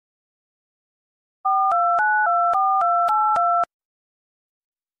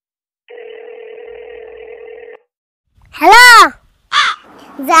Hello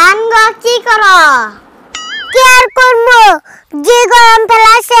জান গো কি করো? কি আর করবো, যে গরম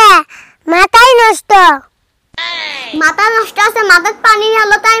ফেলাছে মাথায় নষ্ট। মাথা নষ্ট আছে, মাথার পানি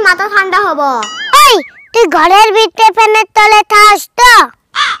হলো তাই মাথা ঠান্ডা হবো। এই তুই ঘরের ভিতরে ফ্যানের তলে থাস তো,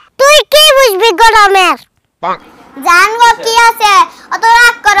 তুই কি বুঝবি গরমের? জান গো কি আছে, অত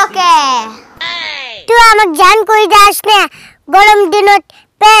রাগ করো কে? তুই আমাক জান কই যাস না, গরম দিনত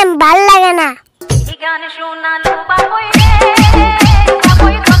প্রেম ভাল লাগে না।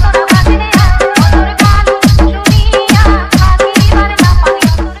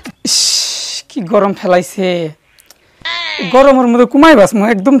 কি গরম ফেলাইছে, গরমের মধ্যে কুমাই বাসমো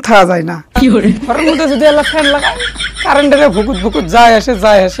একদম থাকা যায় না। ঘরের মধ্যে যদি এলা ফ্যান লাগায় কারেন্টের ভুকুত ভুকুত যায় আসে,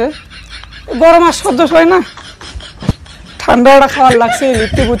 গরম আর সহ্য হয় না। ঠান্ডাটা খাওয়ার লাগছে,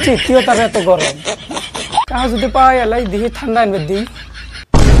 লিখতে বুঝছি ইতিও তার এত গরম। কাউ যদি পাই এলাই দেখি ঠান্ডা আনবে দিই।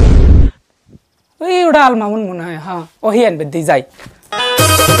 ওই ওটা আল মামুন মনে হয়, হ্যাঁ ওহি আনবে দিই যাই।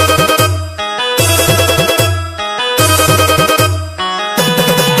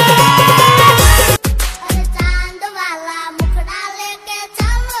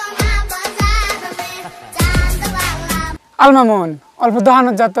 আল মামুন অল্প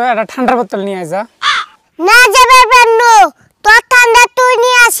দোকানত যা তো একটা ঠান্ডার বোতল নিয়ে যা। না যাবে বেন্নু, তোর ঠান্ডা তুই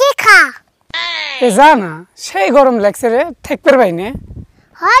নিয়ে আসি খা। এ যা না, সেই গরম লাগছে রে, ঠেকতে পাই না।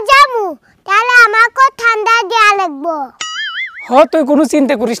 হ যামু, তাহলে আমাকে ঠান্ডা দেয়া লাগবো। হ তুই কোনো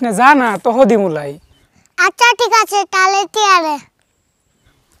চিন্তা করিস না, যা না তো হদি মুলাই। আচ্ছা ঠিক আছে, তাহলে তিয়ারে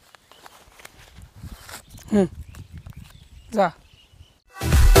যা।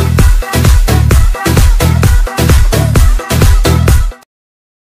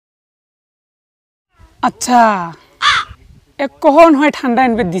 আচ্ছা এক কখন হয় ঠান্ডা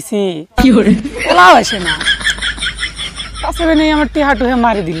আনবে দিছি, ওলাও আসে না। কাছে নেই আমার টিহা টুহে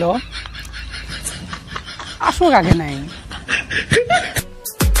মারি দিল, আসুক আগে নাই।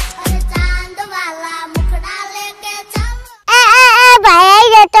 ভাই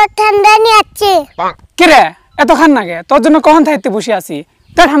রে তোর ঠান্ডা নিয়ে আসছে। কে রে এত খান নাগে, তোর জন্য কখন থাকতে বসে আছি,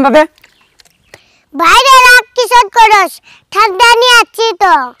 তা ঠান্ডা দে। বাইরে রাখ কিসব করস, ঠান্ডা নিয়ে আসছি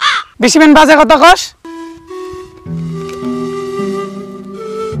তো। বেশি মেন বাজে কত কস?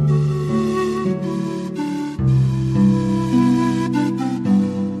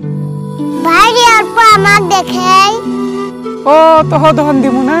 বাইরে অল্প আমাক দেখাই। ও তো হ তখন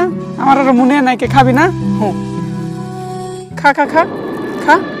দিমু না, আমার আর মনে নাই কে খাবি না? হুঁ খা খা খা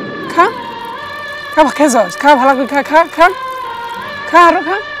খা খা খা, খেয়ে যাস, খা ভালো করে খা খা খা খা আরো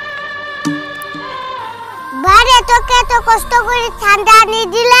খা। বাইরে তোকে তো কষ্ট করে ঠান্ডা আনিয়ে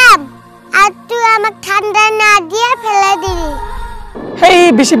দিলাম, আর তুই আমাকে ঠান্ডা না দিয়ে ফেলে দিলি। হেই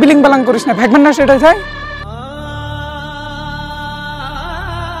বেশি বিলিং বালাং করিস না, ভাগবেন না সেটাই থাই।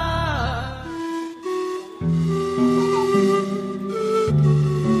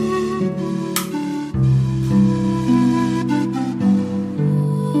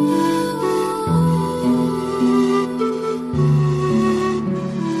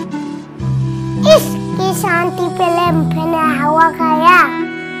 इस की शांति पेले फैने हवा खाया।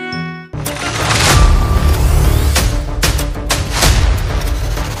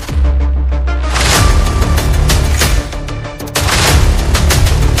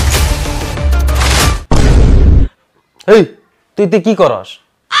 এই তুই তে কি করস?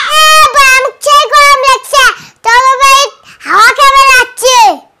 বাম চাই গরম লাগছে, চলো ভাই হাওয়া খাবে যাচ্ছে।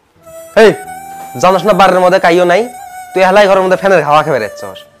 এই জানাস না বাড়ির মধ্যে কাইও নাই, তুই হেলাই ঘরের মধ্যে ফ্যানের হাওয়া খেয়ে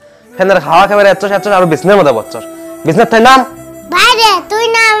বেড়াচ্ছস, ফ্যানের হাওয়া খেয়ে বেড়াচ্ছস, আর বিছনের মধ্যে বসছস। বিছনের তাই নাম বাইরে, তুই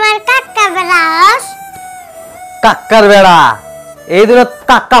না আমার কাকা বেড়াস। কাক্কার বেড়া, এই দিনে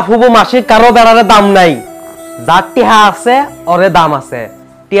কাক্কা ফুবু মাসি কারো বেড়ারে দাম নাই। যার টিহা আছে ওরে দাম আছে,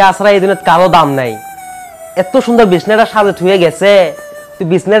 টিহা ছাড়া এই দিনে কারো দাম নাই। এত সুন্দর বিছনাটা সাজে থুয়ে গেছে, তুই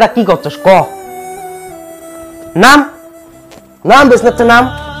বিছনাটা কি করছস ক? নাম নাম বিছনাতে নাম।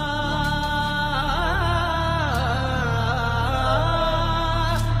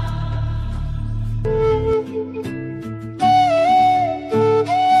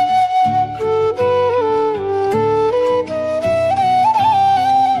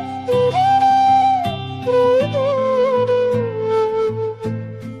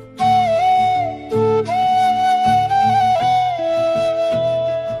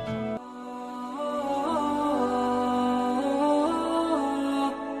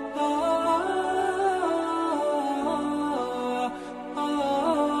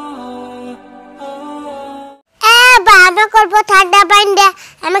 করবো ঠান্ডা পানি,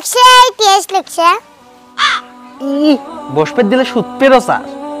 আমাকে সেই টেস্ট লাগছে। বসপের দিলে সুদ পেরো চাস,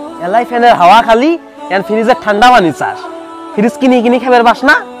 এলাই ফ্যানের হাওয়া খালি, এর ফ্রিজের ঠান্ডা পানি চাস। ফ্রিজ কিনি কিনি খাবার বাস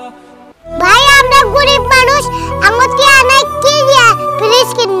না? ভাই আমরা গরিব মানুষ, আমার টিয়া নাই কি দিয়া ফ্রিজ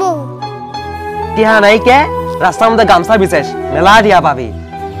কিনমু টিহা নাই কে রাস্তার মধ্যে গামছা বিছাইস মেলা টিয়া পাবি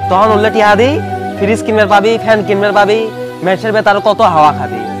তখন উল্লে টিহা দি ফ্রিজ কিনবে পাবি ফ্যান কিনবে পাবি মেসের বেতার কত হাওয়া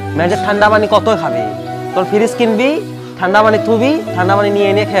খাবি মেসের ঠান্ডা পানি কত খাবি তোর ফ্রিজ কিনবি ঠান্ডা পানি থুবি ঠান্ডা পানি নিয়ে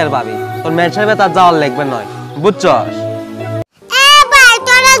নিয়ে খেয়ে পাবি তোর মেসের বেতার যাওয়ার লাগবে নয় বুঝছস এ ভাই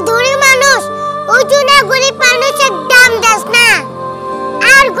তোরা ধনী মানুষ ওজনে গরিব মানুষের দাম দাস না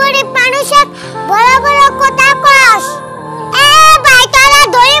আর গরিব মানুষের বড় বড় কথা কস এ ভাই তোরা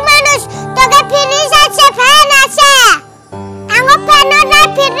ধনী মানুষ তোকে ফ্রিজ আছে ফ্যান আছে আমার ফ্যান নাই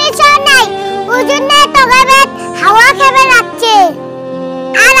ফ্রিজ নাই ওজনে তোকে হাওয়া খেবে রাখছে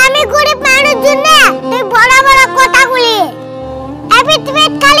আর আমি গরিব মানুষ জন্য তুই বড় বড় কথা বলি পৃথিবীতে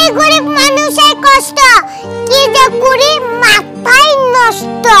খালি গরিব মানুষের কষ্ট কি যে করি মাথায়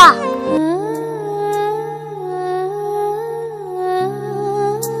নষ্ট